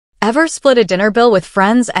Ever split a dinner bill with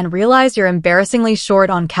friends and realize you're embarrassingly short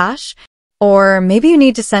on cash? Or maybe you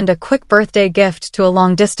need to send a quick birthday gift to a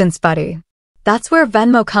long-distance buddy. That's where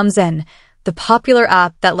Venmo comes in, the popular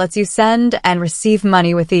app that lets you send and receive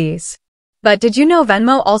money with ease. But did you know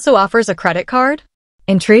Venmo also offers a credit card?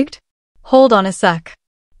 Intrigued? Hold on a sec.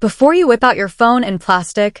 Before you whip out your phone in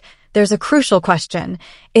plastic, there's a crucial question.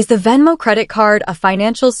 Is the Venmo credit card a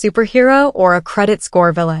financial superhero or a credit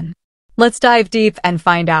score villain? Let's dive deep and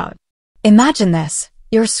find out. Imagine this.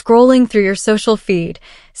 You're scrolling through your social feed,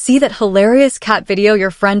 see that hilarious cat video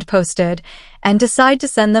your friend posted, and decide to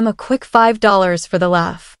send them a quick $5 for the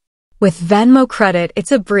laugh. With Venmo credit,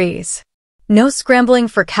 it's a breeze. No scrambling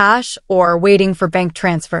for cash or waiting for bank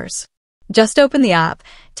transfers. Just open the app,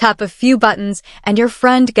 tap a few buttons, and your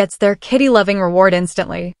friend gets their kitty-loving reward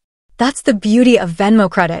instantly. That's the beauty of Venmo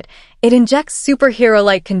credit. It injects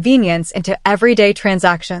superhero-like convenience into everyday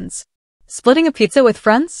transactions. Splitting a pizza with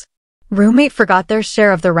friends? Roommate forgot their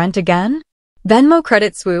share of the rent again? Venmo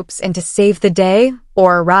credit swoops in to save the day,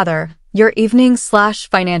 or rather, your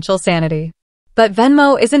evening/financial sanity. But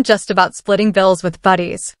Venmo isn't just about splitting bills with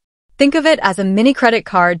buddies. Think of it as a mini credit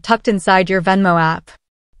card tucked inside your Venmo app.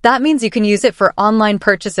 That means you can use it for online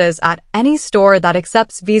purchases at any store that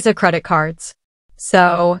accepts Visa credit cards.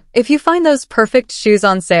 So, if you find those perfect shoes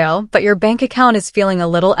on sale, but your bank account is feeling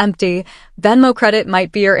a little empty, Venmo credit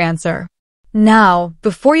might be your answer. Now,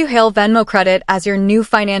 before you hail Venmo credit as your new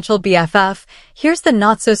financial BFF, here's the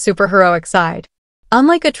not-so-superheroic side.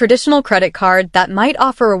 Unlike a traditional credit card that might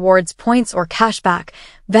offer rewards, points, or cashback,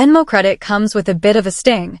 Venmo credit comes with a bit of a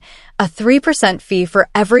sting, a 3% fee for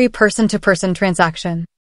every person-to-person transaction.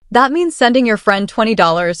 That means sending your friend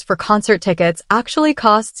 $20 for concert tickets actually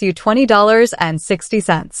costs you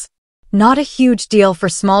 $20.60. Not a huge deal for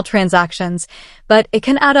small transactions, but it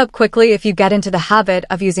can add up quickly if you get into the habit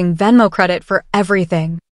of using Venmo credit for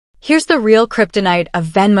everything. Here's the real kryptonite of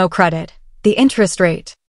Venmo credit, the interest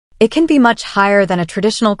rate. It can be much higher than a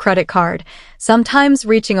traditional credit card, sometimes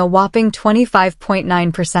reaching a whopping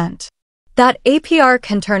 25.9%. That APR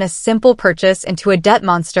can turn a simple purchase into a debt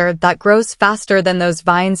monster that grows faster than those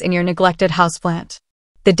vines in your neglected houseplant.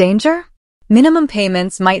 The danger? Minimum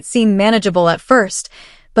payments might seem manageable at first,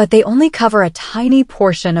 but they only cover a tiny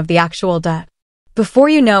portion of the actual debt. Before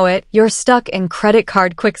you know it, you're stuck in credit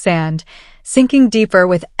card quicksand, sinking deeper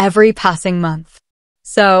with every passing month.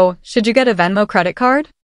 So, should you get a Venmo credit card?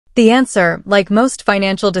 The answer, like most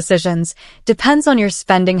financial decisions, depends on your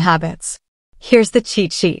spending habits. Here's the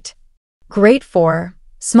cheat sheet. Great for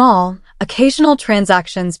small, occasional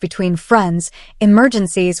transactions between friends,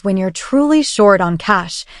 emergencies when you're truly short on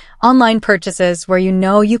cash, online purchases where you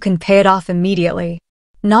know you can pay it off immediately.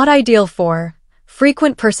 Not ideal for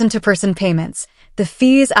frequent person-to-person payments. The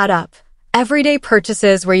fees add up. Everyday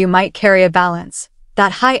purchases where you might carry a balance.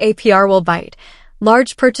 That high APR will bite.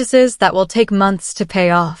 Large purchases that will take months to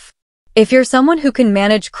pay off. If you're someone who can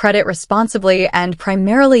manage credit responsibly and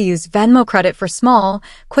primarily use Venmo credit for small,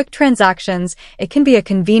 quick transactions, it can be a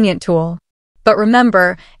convenient tool. But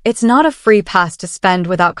remember, it's not a free pass to spend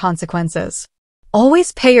without consequences.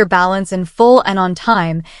 Always pay your balance in full and on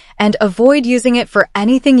time, and avoid using it for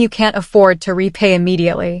anything you can't afford to repay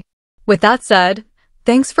immediately. With that said,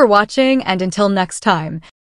 thanks for watching, and until next time.